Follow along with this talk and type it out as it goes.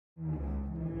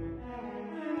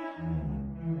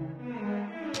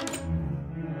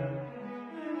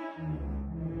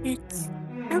it's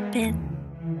open.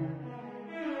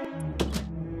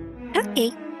 Okay.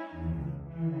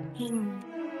 Hmm.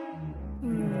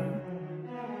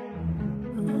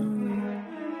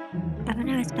 I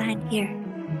wonder what's behind here.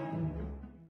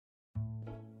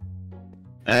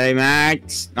 Hey,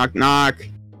 Max. Knock, knock.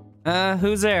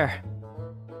 Who's there?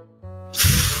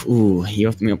 Ooh, you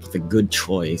hooked me up with a good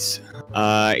choice.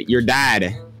 Your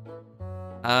dad.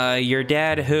 Your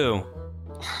dad who?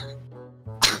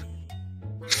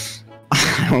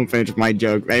 I won't finish my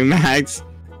joke. Hey, Max.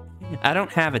 I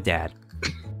don't have a dad.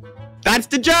 That's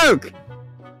the joke!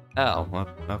 Oh, well,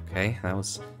 okay. That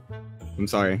was... I'm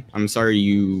sorry. I'm sorry,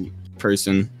 you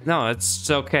person. No, it's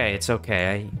okay. It's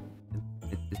okay.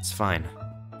 It's fine.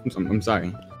 I'm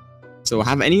sorry. So,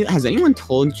 has anyone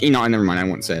told you? No, never mind. I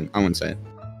won't say it. I won't say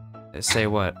it. Say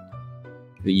what?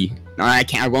 No, I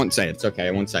can't. I won't say it. It's okay.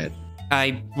 I won't say it.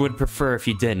 I would prefer if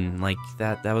you didn't. Like,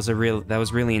 that was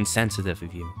really insensitive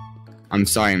of you. I'm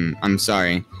sorry. I'm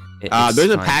sorry. It's there's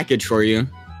a fine. package for you.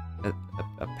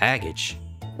 A package?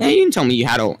 Yeah, you didn't tell me you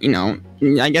had a,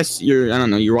 I guess I don't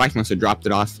know, your wife must have dropped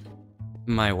it off.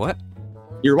 My what?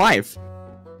 Your wife.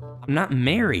 I'm not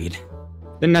married.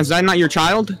 Then is that not your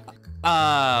child?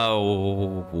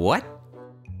 What?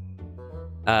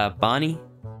 Bonnie?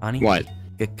 Bonnie? What?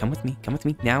 Come with me. Come with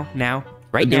me. Now.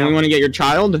 Right Do now. we want to get your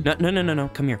child? No.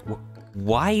 Come here.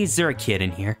 Why is there a kid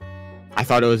in here? I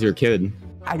thought it was your kid.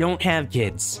 I don't have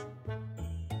kids.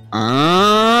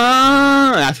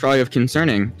 That's probably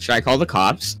concerning. Should I call the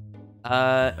cops?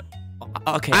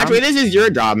 Okay. Actually, this is your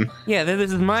job. Yeah,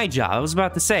 this is my job. I was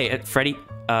about to say, Freddy.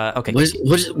 Okay.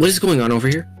 What is going on over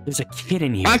here? There's a kid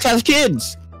in here. Max has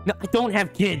kids. No, I don't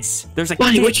have kids. There's a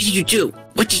Bonnie, kid. what did you do?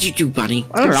 What did you do, Bonnie?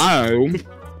 I don't know.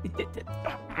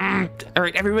 All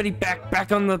right, everybody,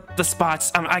 back on the spots.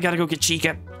 I gotta go get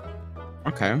Chica.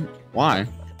 Okay. Why?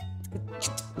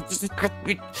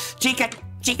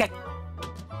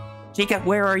 Chica,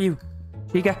 where are you?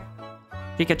 Chica,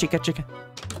 are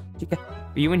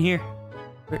you in here?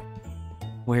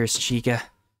 Where's Chica?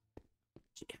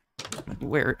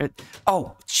 Where?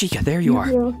 Oh, Chica, there you are.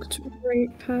 You walked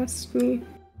right past me.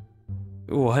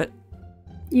 What?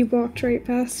 You walked right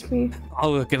past me.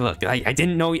 Oh, look. I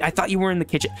didn't know. I thought you were in the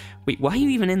kitchen. Wait, why are you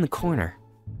even in the corner?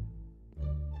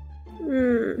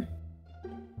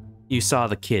 You saw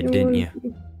the kid, didn't you?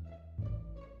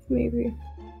 Maybe.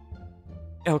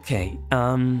 Okay,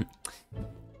 I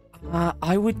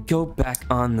would go back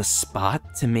on the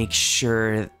spot to make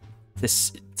sure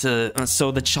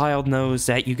so the child knows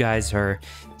that you guys are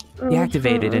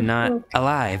deactivated and not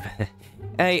alive.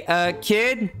 Hey,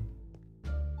 kid,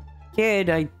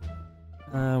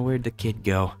 where'd the kid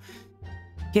go?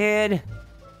 Kid.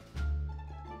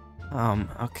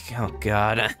 Okay, oh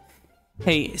god.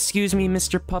 Hey, excuse me,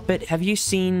 Mr. Puppet, have you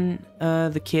seen,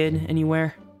 the kid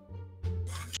anywhere?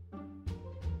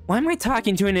 Why am I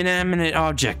talking to an inanimate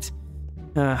object?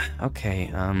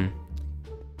 Okay,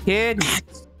 kid?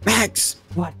 Max!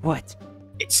 What?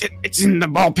 It's in the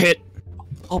ball pit.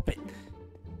 Ball pit.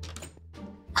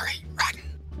 Hurry, run.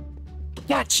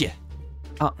 Gotcha!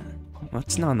 Oh,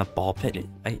 it's not in the ball pit.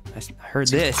 I heard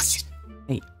this.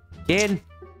 Hey, kid?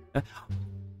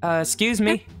 Excuse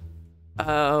me?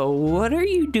 What are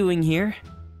you doing here?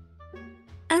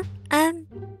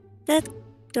 The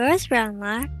doors were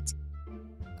unlocked.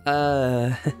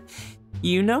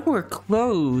 You know we're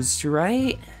closed,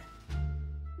 right?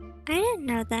 I didn't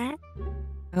know that.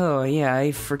 Oh, yeah,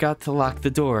 I forgot to lock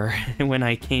the door when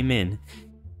I came in.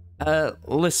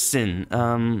 Listen,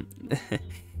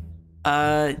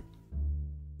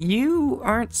 you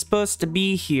aren't supposed to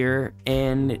be here,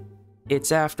 and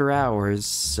it's after hours,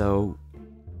 so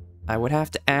I would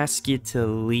have to ask you to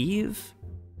leave?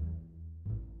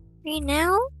 Right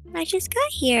now? I just got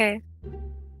here.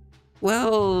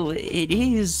 Well, it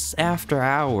is after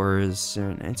hours,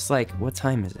 and it's like, what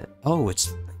time is it? Oh,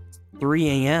 it's 3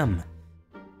 a.m.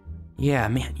 Yeah,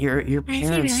 man, your Why is it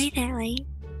parents... really that late?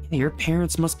 Your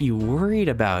parents must be worried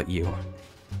about you.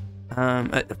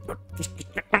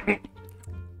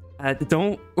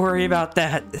 Don't worry about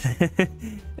that.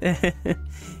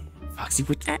 Foxy,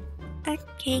 what...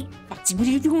 Okay. Foxy, what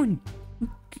are you doing?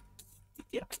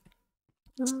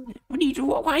 What are you doing?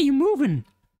 Why are you moving?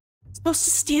 You're supposed to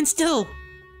stand still.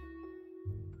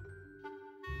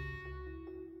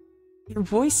 Your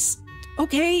voice...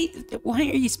 Okay, why are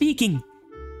you speaking? You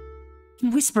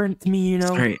can whisper to me, you know.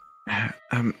 Sorry.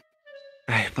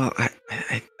 Well, I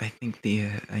think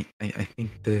I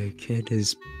think the kid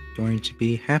is going to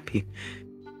be happy.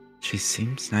 She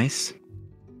seems nice.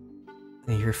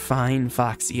 You're fine,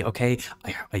 Foxy, okay?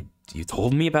 You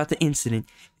told me about the incident.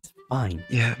 It's fine.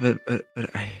 Yeah, but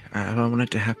I don't want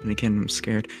it to happen again. I'm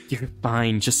scared. You're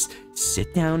fine. Just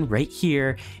sit down right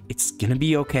here. It's gonna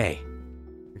be okay.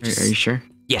 Are you sure?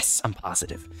 Yes, I'm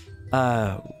positive.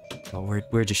 Well,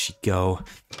 where does she go?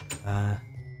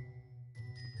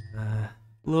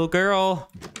 Little girl.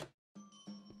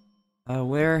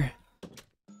 Where?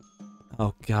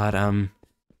 Oh God.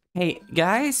 Hey,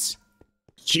 guys.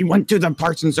 She went to the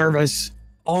parts and service.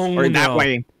 Oh Or no. that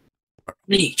way.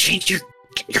 Hey, change your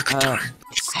guitar.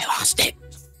 I lost it.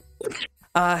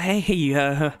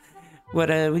 Hey,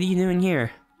 what are you doing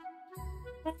here?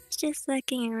 I was just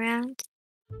looking around.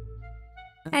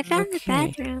 I found the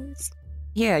Okay. bathrooms.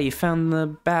 Yeah, you found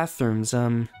the bathrooms.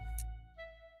 Are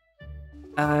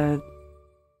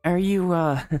you,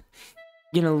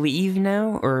 gonna leave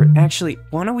now? Or actually,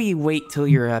 why don't we wait till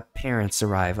your parents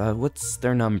arrive? What's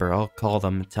their number? I'll call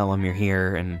them and tell them you're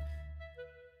here, and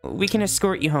we can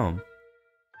escort you home.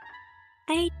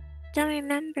 I don't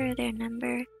remember their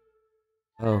number.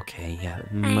 Okay, yeah,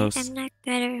 I'm most not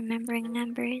good at remembering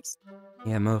numbers.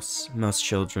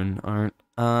 children aren't.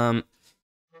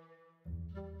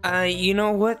 You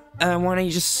know what? Why don't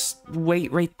you just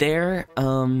wait right there?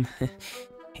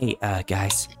 Hey,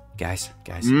 guys.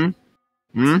 Hmm?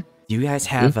 Hmm? Do you guys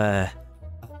have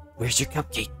where's your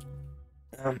cupcake?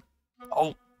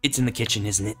 Oh, it's in the kitchen,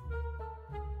 isn't it?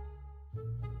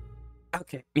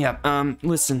 Okay. Yeah.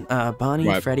 Listen, Bonnie,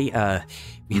 What? Freddy,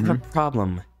 we have a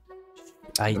problem.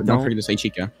 I Don't don't. forget to say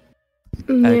Chica.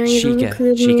 Yeah, you don't Chica,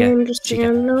 clearly Chica,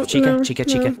 understand. No, no, Chica, no,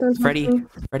 that's Freddy, nothing.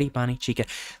 Freddy, Bonnie, Chica.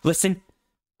 Listen,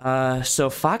 so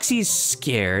Foxy's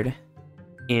scared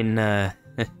in,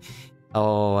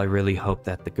 oh, I really hope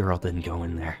that the girl didn't go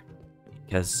in there.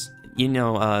 Because, you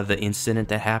know, the incident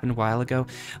that happened a while ago?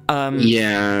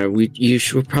 Yeah, you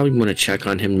should probably want to check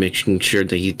on him, making sure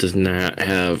that he does not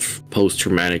have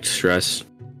post-traumatic stress.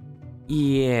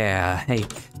 Yeah, hey,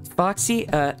 Foxy,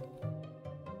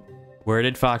 where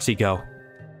did Foxy go?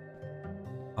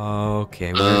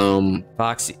 Okay,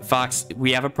 Fox,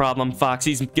 we have a problem.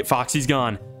 Foxy's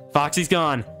gone. Foxy's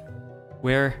gone.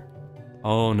 Where?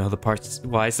 Oh no,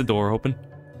 why is the door open?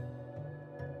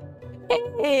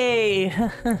 Hey,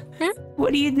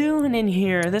 what are you doing in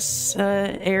here? This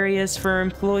area is for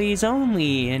employees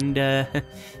only, and I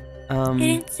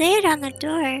didn't say it on the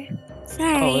door.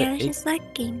 Sorry, I was just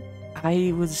looking.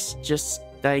 I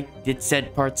did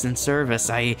said parts and service.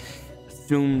 I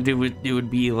assumed it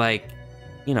would be like,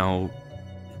 you know,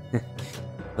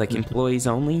 like employees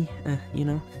only, you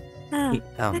know? Oh, Hey,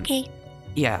 okay.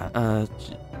 Yeah,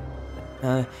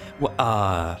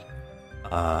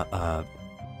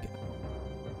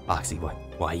 Foxy, why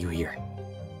are you here?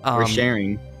 We're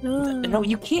sharing. Ooh. No,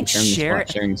 you can't Sharing the share spot.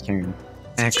 it. Sharing is caring.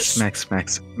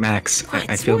 Max.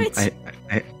 I feel What?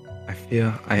 I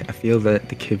feel that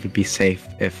the kid would be safe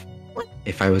if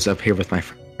I was up here with my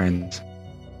friends.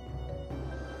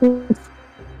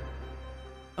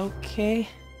 Okay.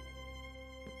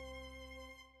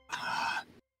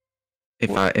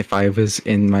 If I was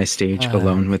in my stage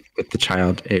alone with the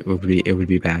child, it would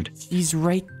be bad. She's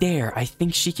right there. I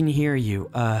think she can hear you.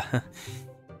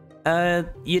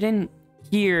 You didn't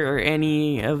hear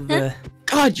any of the...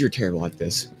 God, you're terrible at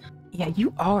this. Yeah,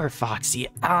 you are, Foxy.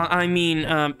 I mean,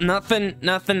 nothing.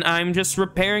 I'm just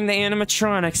repairing the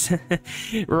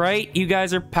animatronics. Right? You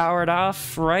guys are powered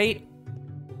off, right?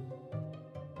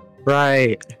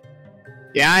 Right.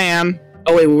 Yeah, I am.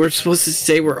 Oh wait, we're supposed to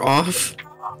say we're off?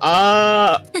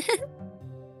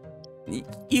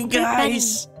 You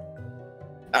guys...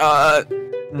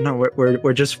 No,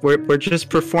 we're just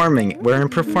performing. We're in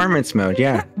performance mode.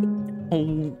 Yeah.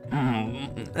 Oh,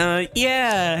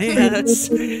 yeah,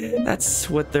 that's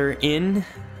what they're in.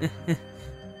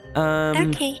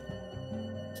 Okay.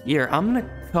 Here, I'm gonna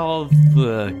call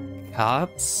the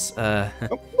cops.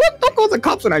 What? Don't call the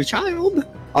cops on a child.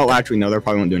 Oh, actually, no. They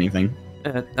probably won't do anything.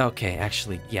 Okay,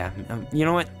 actually, yeah. You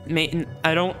know what, Mayton?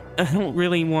 I don't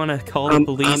really want to call the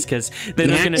police because then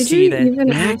they're gonna Did see you that. even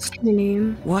Max? ask your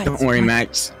name? What? Don't worry,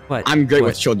 Max. What? I'm great What?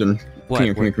 with children. What? Come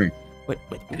here. Come on, Come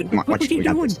on, what watch. are you We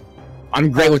got doing? this. I'm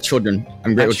great with children.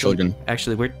 I'm great with children.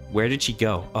 Actually, where did she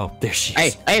go? Oh, there she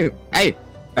is. Hey.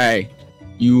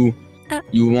 You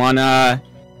wanna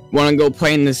go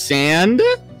play in the sand?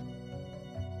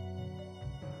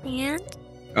 And?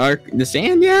 The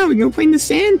sand? Yeah, we can go play in the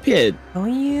sand pit. Oh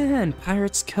yeah, in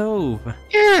Pirates Cove.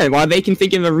 Yeah, while they can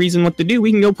think of a reason what to do,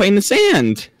 we can go play in the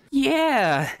sand.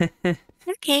 Yeah.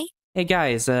 Okay. Hey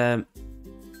guys,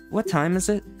 what time is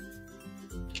it?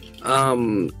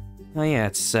 Oh yeah,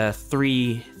 it's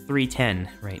 3:10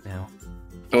 right now.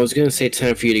 I was gonna say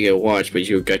time for you to get watched, but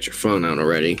you got your phone out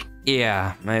already.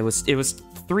 Yeah, it was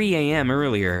 3 a.m.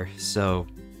 earlier, so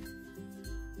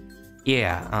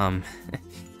Yeah,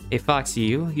 hey Foxy,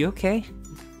 you okay?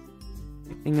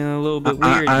 Acting a little bit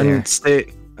weird there.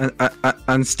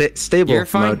 Unstable. You're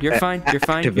fine, mode you're fine, you're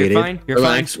fine, you're activated. fine, you're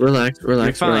Relax, fine. relax,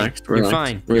 relax, You're fine, relax, you're relax,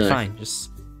 fine, relax. you're fine,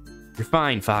 you're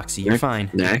fine, Foxy, you're fine.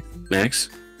 Max?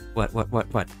 What?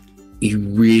 You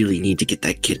really need to get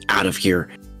that kid out of here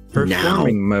now.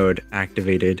 Performing mode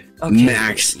activated. Okay.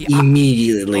 Max, Yeah,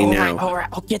 immediately now. Alright,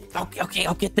 I'll get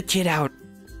the kid out.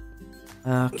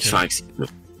 Okay. Foxy.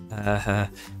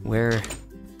 Where?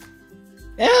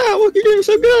 Yeah, look, you're doing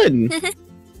so good.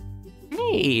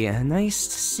 Hey, nice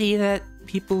to see that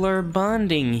people are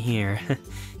bonding here.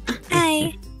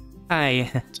 Hi.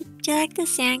 Hi. Do you like the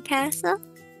sandcastle?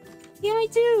 Yeah, I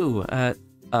do.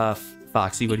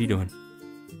 Foxy, what are you doing?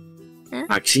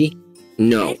 Foxy?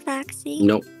 No. Hi, Foxy.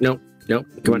 No.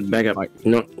 Come on, back up.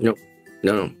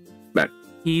 No. Back.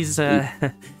 He's, Time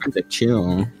to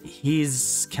chill.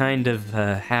 he's kind of,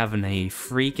 having a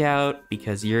freak out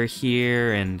because you're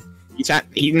here and... He's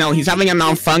having a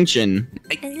malfunction.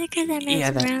 Is it because I'm in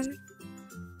Yeah, his that-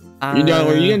 room?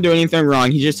 You didn't do anything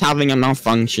wrong. He's just having a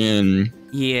malfunction.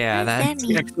 Yeah, What does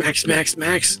that... that mean?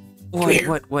 Max.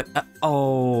 What?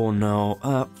 Oh,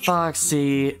 no.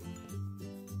 Foxy.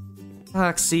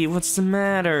 Foxy, what's the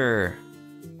matter?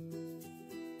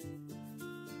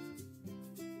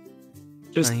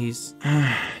 Just, He's...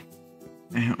 I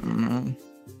don't know.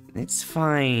 It's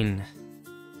fine.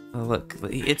 Look,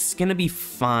 it's gonna be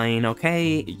fine,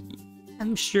 okay?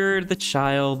 I'm sure the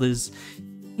child is,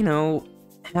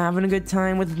 having a good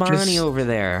time with Bonnie over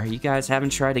there. You guys haven't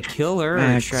tried to kill her or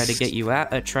Max. try to get you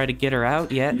out, try to get her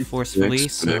out yet forcefully.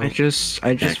 Max, So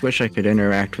I just wish I could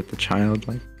interact with the child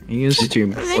like I used to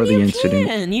before then the you incident.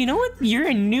 can. You know what? You're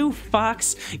a new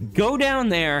fox. Go down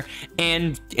there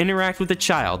and interact with the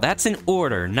child. That's an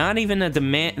order, not even a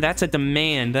demand. That's a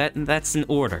demand. That's an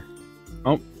order.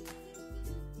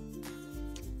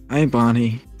 Hi,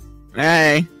 Bonnie.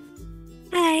 Hey.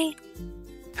 Hi.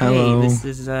 Hello. Hey,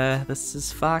 this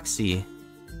is Foxy.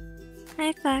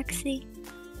 Hi, Foxy.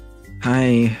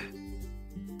 Hi.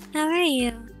 How are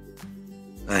you?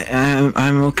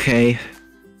 I'm okay.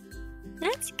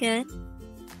 That's good.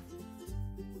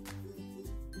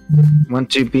 Want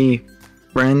to be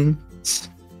friends?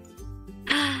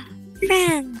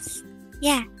 Friends.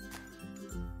 Yeah,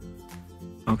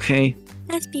 Okay.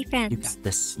 let's be You friends. got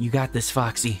this. You got this,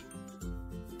 Foxy.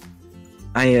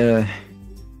 Yeah,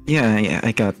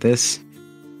 I got this.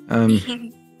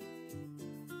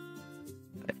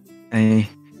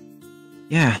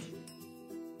 Yeah.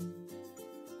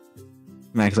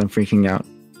 Max, I'm freaking out.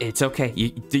 It's okay.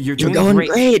 You're You're doing going great.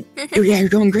 great. You're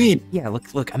going great. Yeah,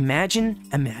 look. Imagine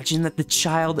that the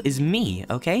child is me.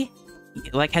 Okay,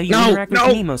 like how you No, interact with no.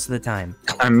 me most of the time.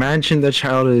 Imagine the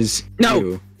child is No.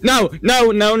 you. No.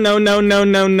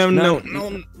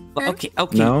 Well, okay.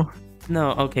 No?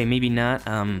 No, okay, maybe not.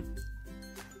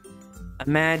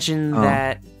 Imagine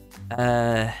Oh.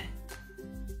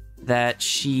 that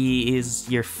she is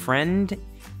your friend,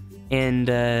 and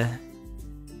you're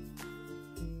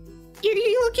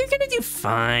gonna do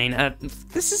fine.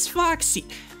 This is Foxy.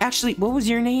 Actually, what was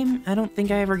your name? I don't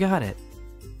think I ever got it.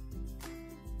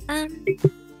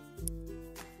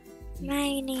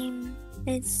 My name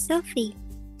is Sophie.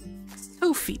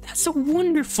 Sophie, that's a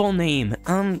wonderful name.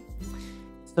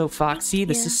 So Foxy,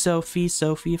 this you. is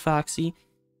Sophie, Foxy.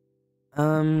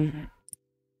 Oh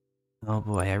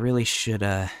boy, I really should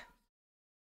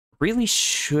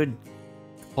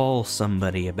call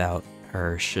somebody about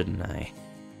her, shouldn't I?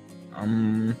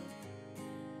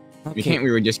 We can't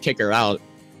really just kick her out.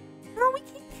 No, we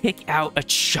can't kick out a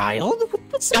child.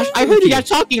 What's the matter I heard with you guys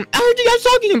talking. I heard you guys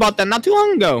talking about that not too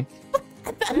long ago.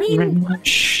 I mean,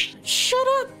 Shh. shut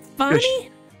up, Bonnie.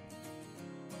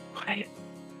 Quiet.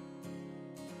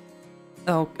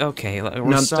 Oh, okay. We're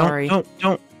No, sorry.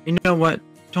 Don't. You know what?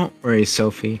 Don't worry,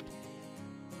 Sophie.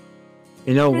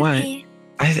 You know what? Okay.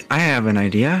 I have an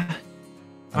idea.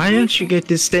 Why don't you get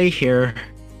to stay here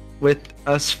with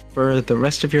us for the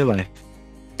rest of your life?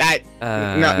 That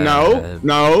Uh, no.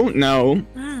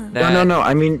 Wow. No.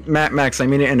 I mean, Max. I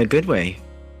mean it in a good way.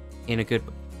 In a good.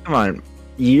 Come on,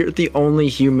 you're the only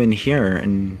human here,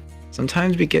 and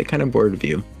sometimes we get kind of bored of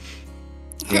you.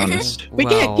 To be honest. We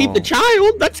can't keep the Well,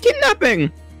 child. That's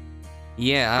kidnapping.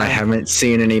 Yeah. I haven't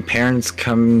seen any parents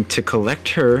come to collect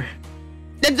her.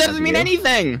 That doesn't Have mean you?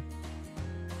 anything.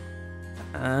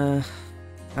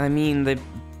 I mean, the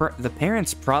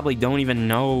parents probably don't even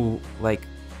know, like,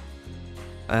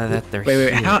 that they're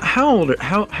Wait. here. How old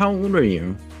are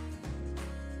you?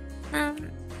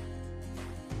 I'm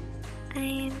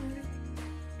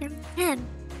 10.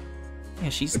 Yeah,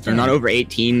 she's If they're not over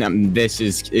 18, this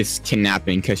is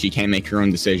kidnapping because she can't make her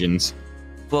own decisions.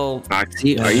 Well,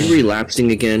 Foxy, are you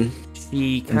relapsing again?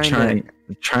 she I'm kind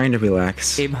trying to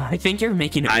relax. of... I think you're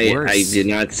making it worse. I did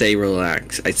not say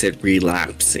relax. I said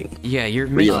relapsing. Yeah, you're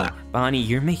making... Relapse. Bonnie,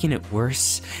 you're making it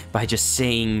worse by just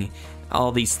saying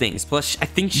all these things. Plus, I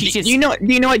think she just... Do you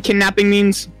know what kidnapping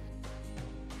means?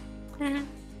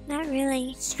 Not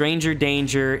really. Stranger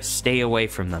danger, stay away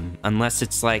from them. Unless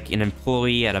it's like an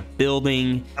employee at a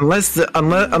building.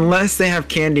 Unless they have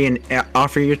candy and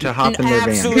offer you to hop in their van.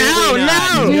 Absolutely No,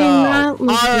 not. Do No. not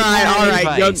listen to that. All right,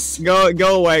 Advice.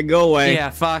 go away. Yeah,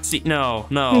 Foxy, no.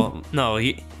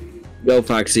 Go,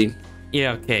 Foxy.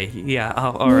 Yeah, okay, yeah,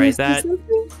 all right, that...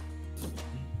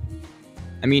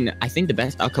 I mean, I think the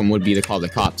best outcome would be to call the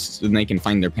cops so then they can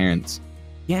find their parents.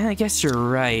 Yeah, I guess you're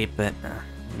right, but...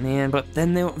 man, but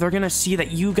then they're gonna see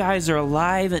that you guys are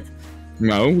alive and...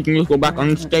 No, we can just go back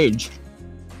on stage.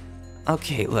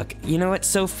 Okay, look, you know what,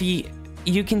 Sophie?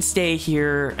 You can stay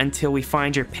here until we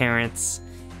find your parents.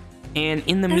 And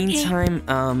in the Okay. meantime,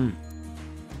 I'm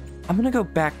gonna go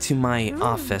back to my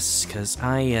office, because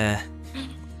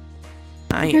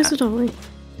Here's a dolly.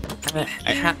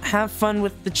 have fun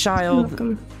with the You're child.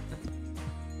 welcome.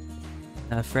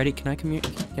 Freddy,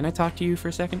 can I talk to you for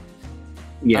a second?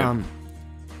 Yeah.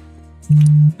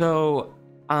 So,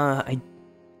 I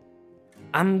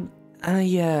don't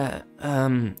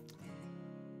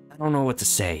know what to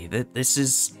say. This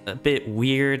is a bit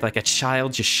weird, like a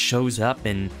child just shows up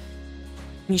and...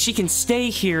 I mean, she can stay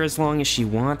here as long as she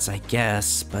wants, I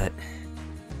guess, but...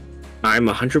 I'm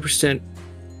 100%.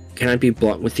 Can I be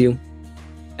blunt with you?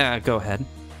 Go ahead.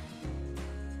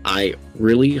 I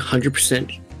really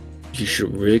 100%. You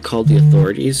should really call the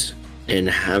authorities and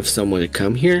have someone to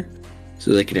come here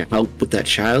so they can help with that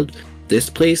child. This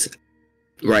place,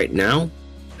 right now,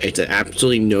 it's an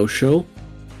absolutely no-show.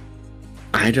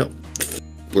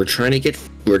 We're trying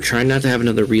not to have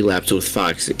another relapse with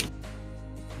Foxy.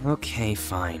 Okay,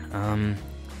 fine.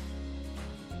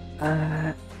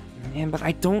 Man, but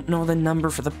I don't know the number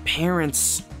for the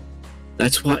parents.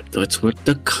 That's what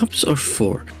the cops are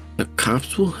for. The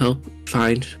cops will help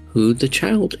find who the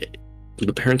child is.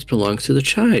 The parents belongs to the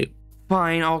child.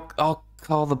 Fine, I'll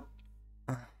call the...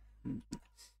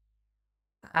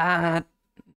 I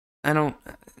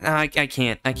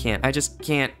can't. I just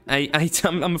can't.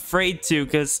 I'm afraid to,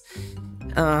 because...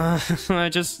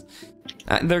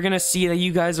 they're gonna see that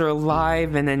you guys are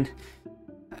alive, and then...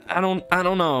 I don't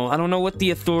know. I don't know what the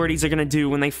authorities are gonna do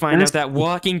when they find out that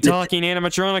walking, talking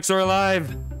animatronics are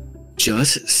alive.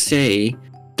 Just say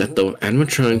that the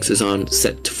animatronics is on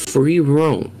set to free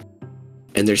roam,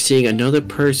 and they're seeing another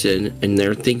person, and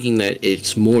they're thinking that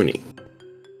it's morning.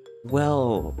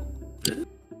 Well,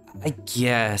 I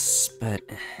guess, but...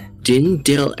 Didn't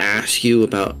Dale ask you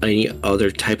about any other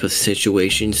type of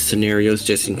situations, scenarios,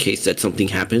 just in case that something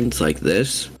happens like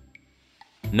this?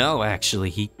 No,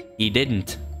 actually, he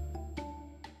didn't.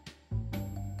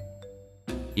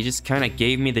 He just kind of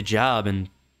gave me the job, and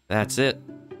that's it.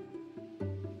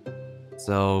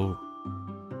 So...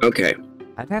 Okay.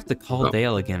 I'd have to call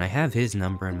Dale again. I have his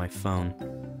number in my phone.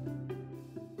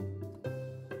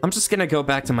 I'm just gonna go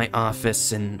back to my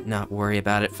office and not worry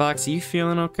about it. Foxy, you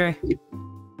feeling okay?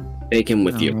 Take him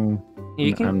with you. No,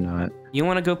 You can. I'm not. You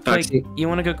wanna go play? Foxy, You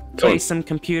wanna go play some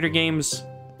computer games?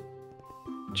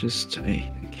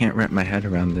 I can't wrap my head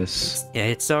around this. Yeah,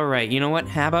 it's all right. You know what?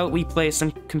 How about we play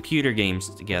some computer games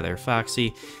together,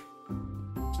 Foxy?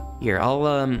 Here,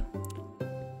 I'll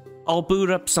boot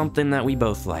up something that we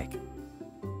both like.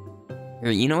 Or,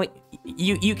 you know what?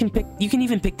 You can pick. You can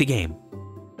even pick the game.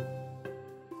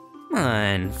 Come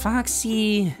on,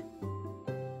 Foxy.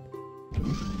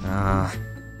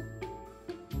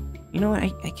 You know what?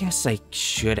 I guess I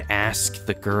should ask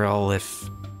the girl if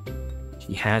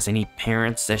she has any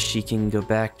parents that she can go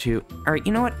back to. Alright,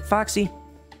 you know what, Foxy?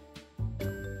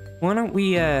 Why don't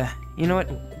we, you know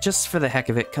what? Just for the heck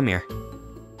of it, come here.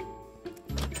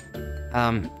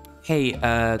 Hey,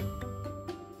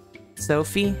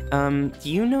 Sophie, do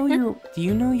you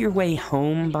know your way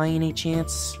home by any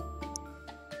chance?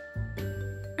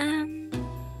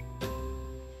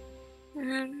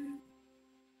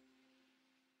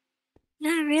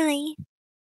 Not really.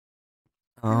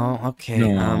 Oh, okay.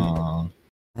 No.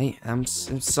 I'm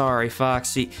sorry,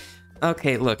 Foxy.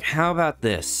 Okay, look, how about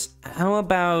this? How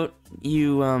about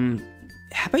you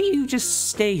just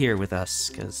stay here with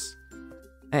us? Cause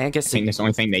I guess I think that's the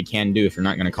only thing they can do if you're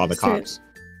not gonna call the cops.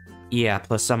 yeah.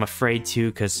 Plus, I'm afraid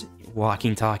to, cause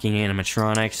walking, talking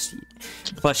animatronics.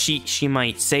 Plus, she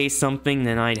might say something,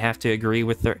 then I'd have to agree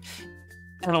with her.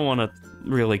 I don't want to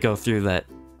really go through that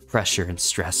pressure and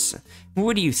stress.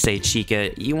 What do you say,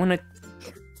 Chica? You want to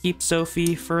keep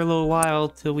Sophie for a little while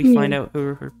till we find out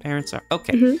who her parents are?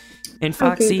 Okay. And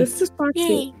Foxy? Okay, this is Foxy.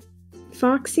 Yay.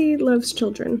 Foxy loves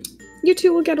children. You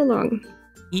two will get along.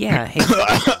 Yeah, hey,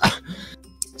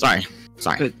 Sorry.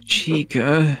 But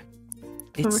Chica.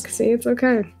 Foxy, it's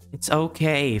okay. it's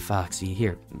okay, Foxy.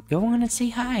 Here, go on and say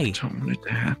hi. I don't want it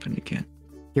to happen again.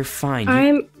 You're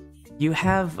fine. You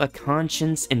have a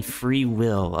conscience and free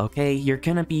will, okay? You're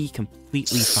gonna be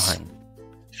completely fine.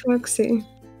 Foxy,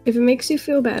 if it makes you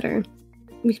feel better,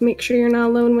 we can make sure you're not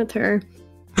alone with her.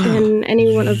 And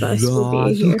any one of us will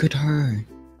be here. Look at her.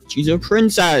 She's a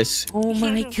princess. Oh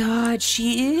my god,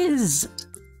 she is!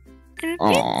 I'm a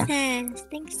Aw. princess.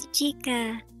 Thanks to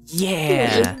Chica.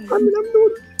 Yeah!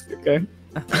 Okay.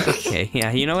 Okay,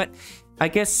 yeah, you know what? I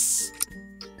guess...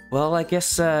 Well,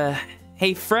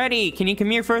 hey, Freddy, can you come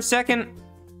here for a second?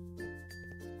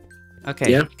 Okay,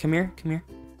 Yeah. come here.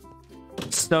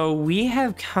 So, we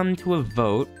have come to a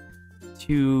vote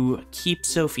to keep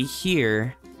Sophie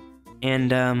here,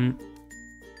 and,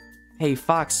 hey,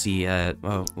 Foxy,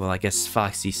 well, I guess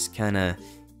Foxy's kinda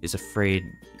is afraid,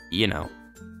 you know.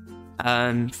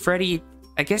 Freddy,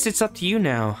 I guess it's up to you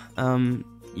now.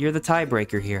 You're the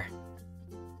tiebreaker here.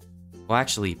 Well,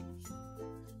 actually,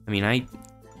 I mean, I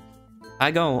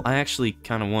actually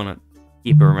kind of want to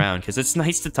keep her around, because it's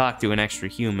nice to talk to an extra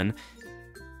human.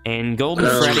 And Golden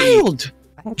Freddy... Child.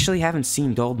 I actually haven't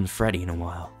seen Golden Freddy in a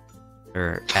while.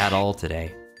 Or at all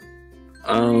today.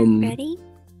 Ready?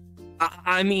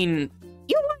 I mean,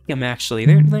 you like them, actually.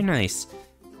 They're nice.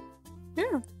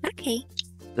 Oh, okay.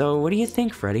 So, what do you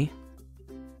think, Freddy?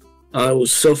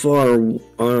 So far,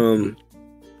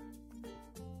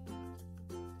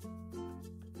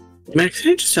 Max,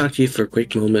 can I just talk to you for a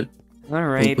quick moment? All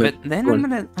right, quick, but then go I'm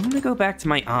on. gonna go back to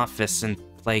my office and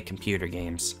play computer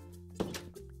games.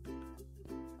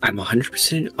 I'm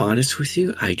 100% honest with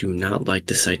you. I do not like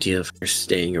this idea of her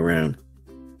staying around.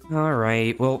 All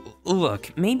right. Well,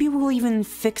 look, maybe we'll even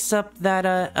fix up that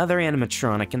other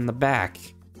animatronic in the back.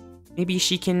 Maybe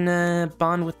she can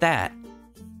bond with that.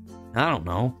 I don't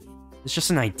know. It's just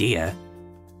an idea.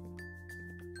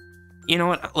 You know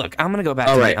what? Look, I'm gonna go back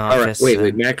to my office.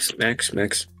 Wait, Max.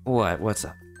 What? What's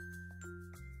up?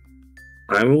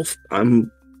 I will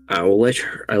let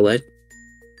her.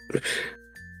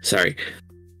 Sorry.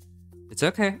 It's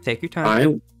okay. Take your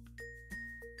time.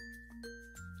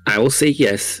 I will say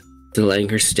yes to letting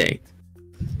her stay.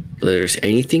 But if there's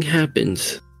anything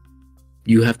happens,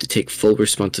 you have to take full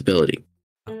responsibility.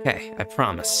 Okay, I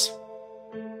promise.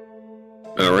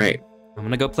 All right. I'm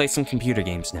gonna go play some computer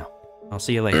games now. I'll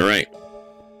see you later. All right.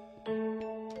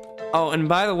 Oh, and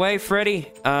by the way,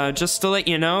 Freddy, just to let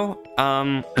you know,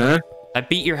 Huh? I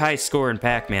beat your high score in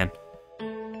Pac-Man.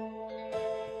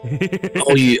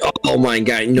 Oh my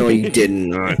God! No, you did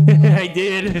not. I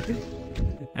did.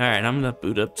 All right, I'm gonna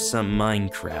boot up some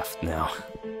Minecraft now.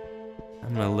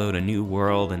 I'm gonna load a new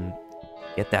world and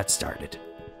get that started.